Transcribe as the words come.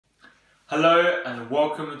Hello and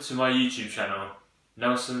welcome to my YouTube channel,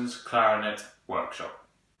 Nelson's Clarinet Workshop.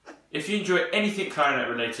 If you enjoy anything clarinet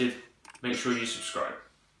related, make sure you subscribe.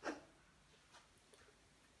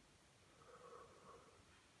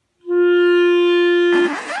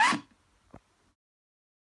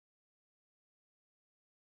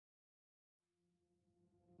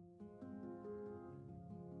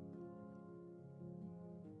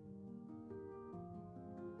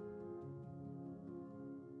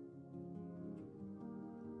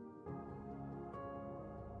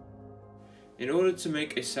 In order to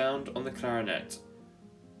make a sound on the clarinet,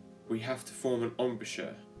 we have to form an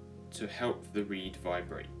embouchure to help the reed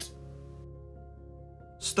vibrate.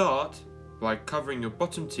 Start by covering your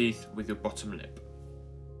bottom teeth with your bottom lip.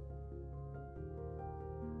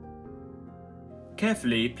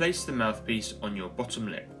 Carefully place the mouthpiece on your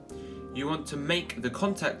bottom lip. You want to make the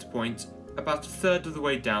contact point about a third of the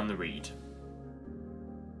way down the reed.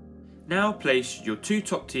 Now place your two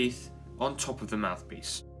top teeth on top of the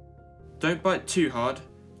mouthpiece. Don't bite too hard,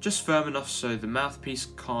 just firm enough so the mouthpiece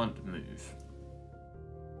can't move.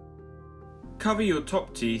 Cover your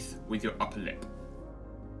top teeth with your upper lip.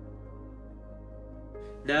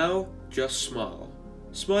 Now just smile.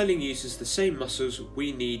 Smiling uses the same muscles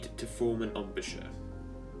we need to form an embouchure.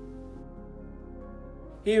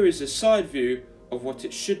 Here is a side view of what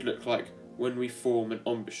it should look like when we form an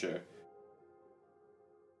embouchure.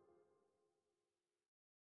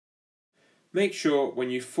 Make sure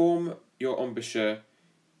when you form your embouchure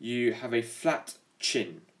you have a flat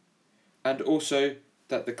chin, and also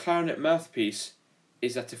that the clarinet mouthpiece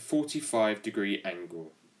is at a 45-degree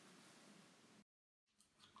angle.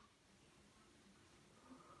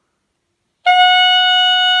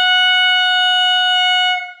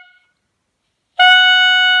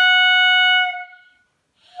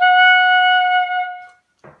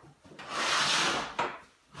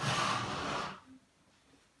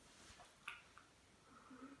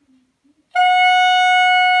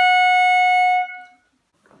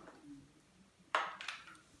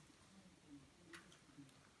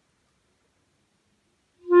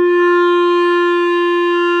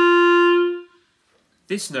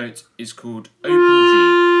 This note is called open G.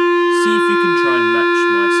 See if you can try and match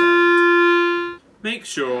my sound. Make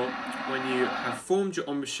sure when you have formed your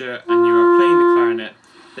embouchure and you are playing the clarinet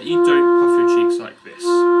that you don't puff your cheeks like this.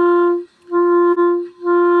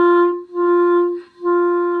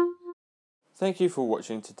 Thank you for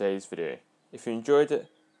watching today's video. If you enjoyed it,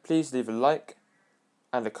 please leave a like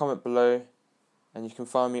and a comment below, and you can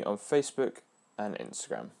find me on Facebook and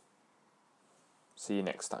Instagram. See you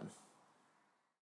next time.